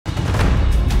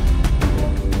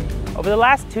Over the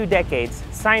last 2 decades,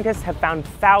 scientists have found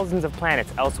thousands of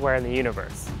planets elsewhere in the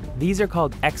universe. These are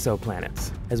called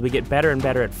exoplanets. As we get better and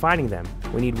better at finding them,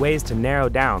 we need ways to narrow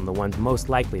down the ones most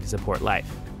likely to support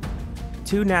life.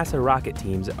 2 NASA rocket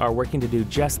teams are working to do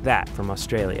just that from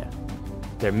Australia.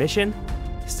 Their mission?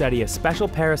 Study a special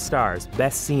pair of stars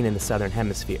best seen in the southern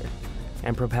hemisphere,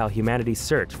 and propel humanity's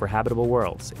search for habitable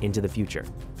worlds into the future.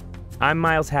 I'm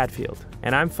Miles Hatfield,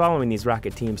 and I'm following these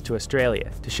rocket teams to Australia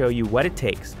to show you what it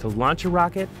takes to launch a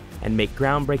rocket and make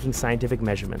groundbreaking scientific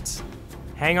measurements.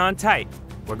 Hang on tight,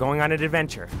 we're going on an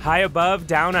adventure, high above,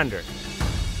 down under.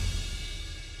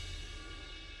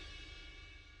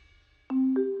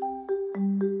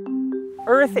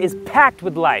 Earth is packed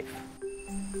with life.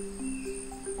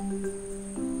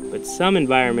 But some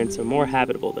environments are more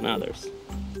habitable than others.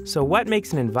 So what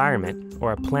makes an environment,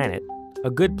 or a planet, a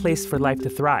good place for life to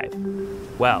thrive?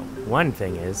 Well, one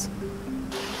thing is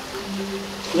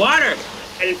water!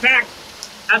 And in fact,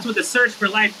 that's what the search for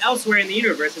life elsewhere in the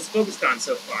universe has focused on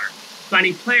so far,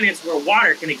 finding planets where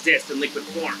water can exist in liquid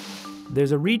form.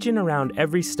 There's a region around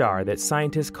every star that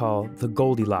scientists call the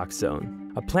Goldilocks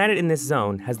zone. A planet in this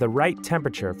zone has the right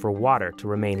temperature for water to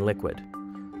remain liquid.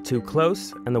 Too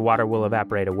close, and the water will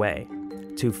evaporate away.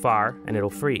 Too far, and it'll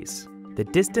freeze. The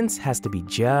distance has to be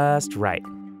just right.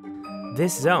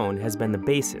 This zone has been the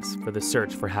basis for the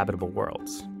search for habitable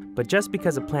worlds. But just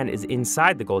because a planet is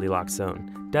inside the Goldilocks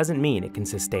zone doesn't mean it can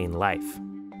sustain life.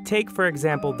 Take, for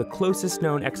example, the closest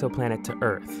known exoplanet to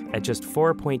Earth at just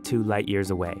 4.2 light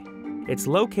years away. It's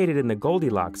located in the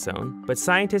Goldilocks zone, but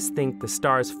scientists think the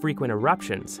star's frequent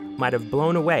eruptions might have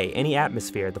blown away any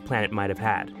atmosphere the planet might have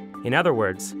had. In other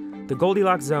words, the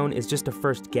Goldilocks zone is just a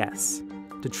first guess.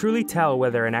 To truly tell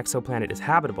whether an exoplanet is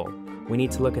habitable, we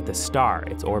need to look at the star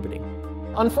it's orbiting.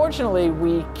 Unfortunately,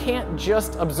 we can't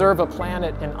just observe a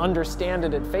planet and understand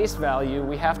it at face value.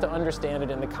 We have to understand it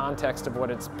in the context of what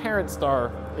its parent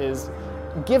star is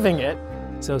giving it.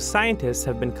 So scientists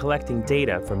have been collecting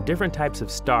data from different types of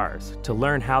stars to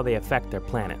learn how they affect their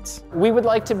planets. We would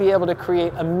like to be able to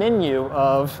create a menu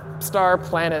of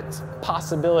star-planet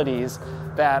possibilities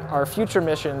that our future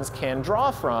missions can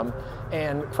draw from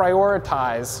and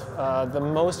prioritize the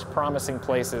most promising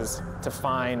places to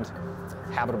find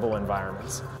habitable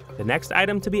environments. The next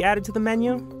item to be added to the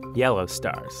menu? Yellow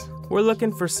stars. We're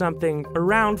looking for something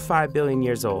around 5 billion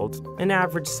years old, an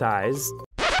average size.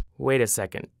 Wait a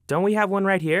second, don't we have one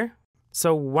right here?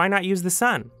 So why not use the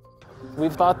sun?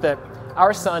 We've thought that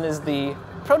our sun is the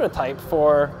prototype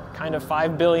for kind of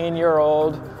 5 billion year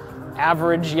old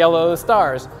average yellow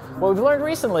stars. What we've learned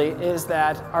recently is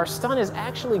that our sun is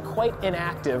actually quite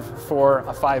inactive for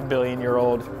a 5 billion year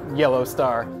old yellow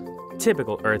star.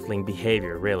 Typical Earthling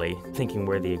behavior, really, thinking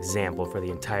we're the example for the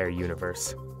entire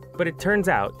universe. But it turns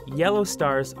out, yellow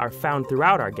stars are found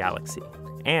throughout our galaxy,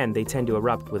 and they tend to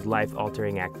erupt with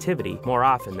life-altering activity more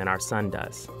often than our sun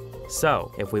does.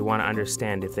 So, if we want to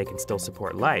understand if they can still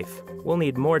support life, we'll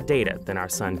need more data than our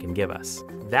sun can give us.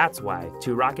 That's why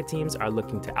 2 rocket teams are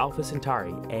looking to Alpha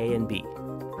Centauri A and B.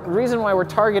 The reason why we're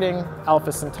targeting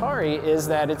Alpha Centauri is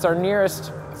that it's our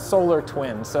nearest solar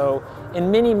twin. So in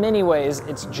many, many ways,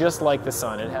 it's just like the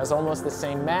sun. It has almost the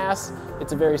same mass,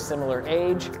 it's a very similar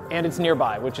age, and it's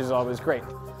nearby, which is always great.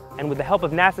 And with the help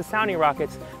of NASA sounding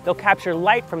rockets, they'll capture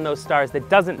light from those stars that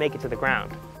doesn't make it to the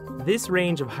ground. This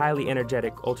range of highly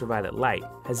energetic ultraviolet light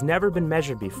has never been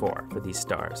measured before for these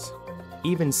stars.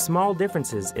 Even small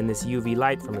differences in this UV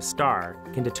light from a star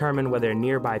can determine whether a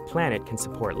nearby planet can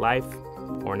support life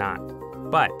or not.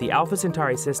 But the Alpha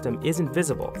Centauri system isn't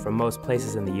visible from most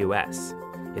places in the US.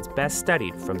 It's best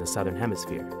studied from the southern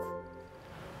hemisphere.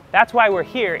 That's why we're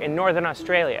here in northern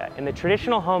Australia, in the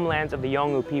traditional homelands of the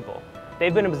Yolngu people.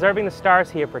 They've been observing the stars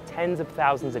here for tens of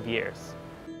thousands of years.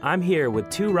 I'm here with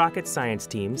 2 rocket science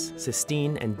teams,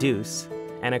 Sistine and Deuce,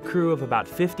 and a crew of about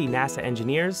 50 NASA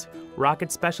engineers,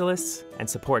 rocket specialists, and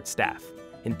support staff.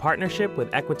 In partnership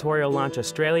with Equatorial Launch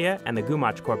Australia and the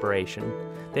Gumatch Corporation,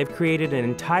 they've created an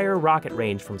entire rocket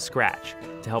range from scratch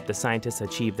to help the scientists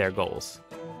achieve their goals.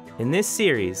 In this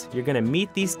series, you're going to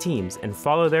meet these teams and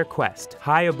follow their quest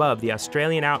high above the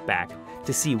Australian outback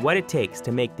to see what it takes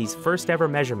to make these first ever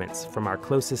measurements from our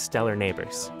closest stellar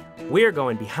neighbors. We're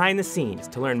going behind the scenes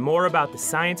to learn more about the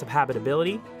science of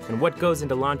habitability and what goes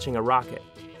into launching a rocket,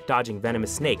 dodging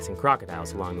venomous snakes and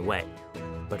crocodiles along the way.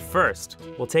 But first,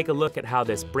 we'll take a look at how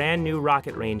this brand new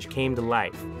rocket range came to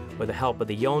life with the help of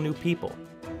the Yolngu people,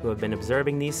 who have been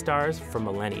observing these stars for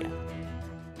millennia.